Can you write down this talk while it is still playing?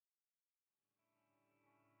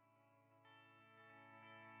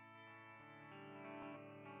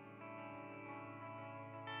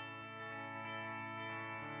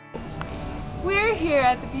here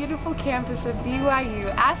at the beautiful campus of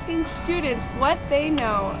BYU asking students what they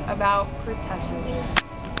know about pertussis.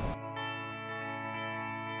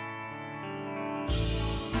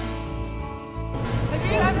 Have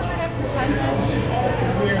you ever heard of pertussis?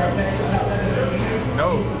 No.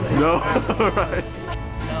 No. Right.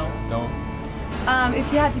 No. If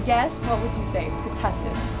you had to guess, what would you say?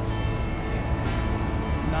 Pertussis.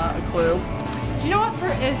 Not a clue. Do you know what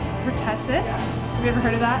is pertussis? Have you ever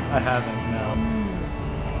heard of that? I haven't, no.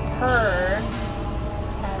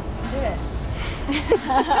 Pertussis.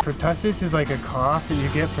 Pertussis is like a cough that you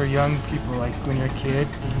get for young people, like when you're a kid.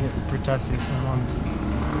 You get pertussis.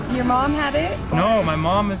 Your mom had it? No, my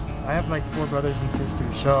mom is. I have like 4 brothers and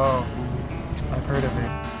sisters, so I've heard of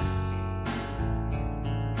it.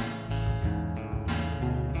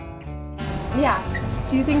 Yeah.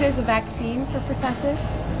 Do you think there's a vaccine for pertussis?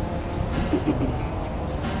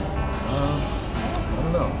 I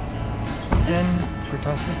don't know. Then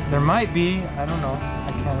pertussis? There might be. I don't know.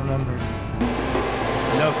 I can't remember.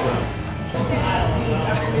 No clue.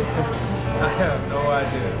 I have no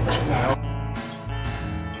idea.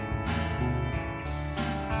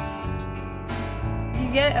 You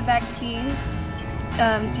get a vaccine.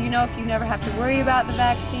 Do you know if you never have to worry about the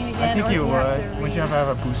vaccine again? I think or you do have would. Wouldn't you have to have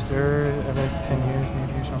a booster every 10 years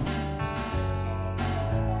maybe or something?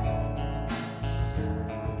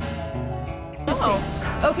 Oh.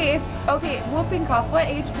 Okay, whooping cough. What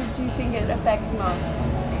age group do you think it affects most?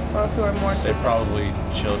 Or who are more Say probably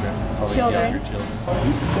children. Probably Children? younger children.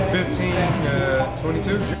 15,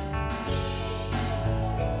 22?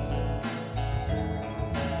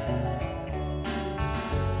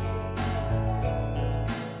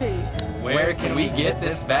 Where can we get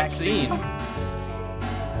this vaccine?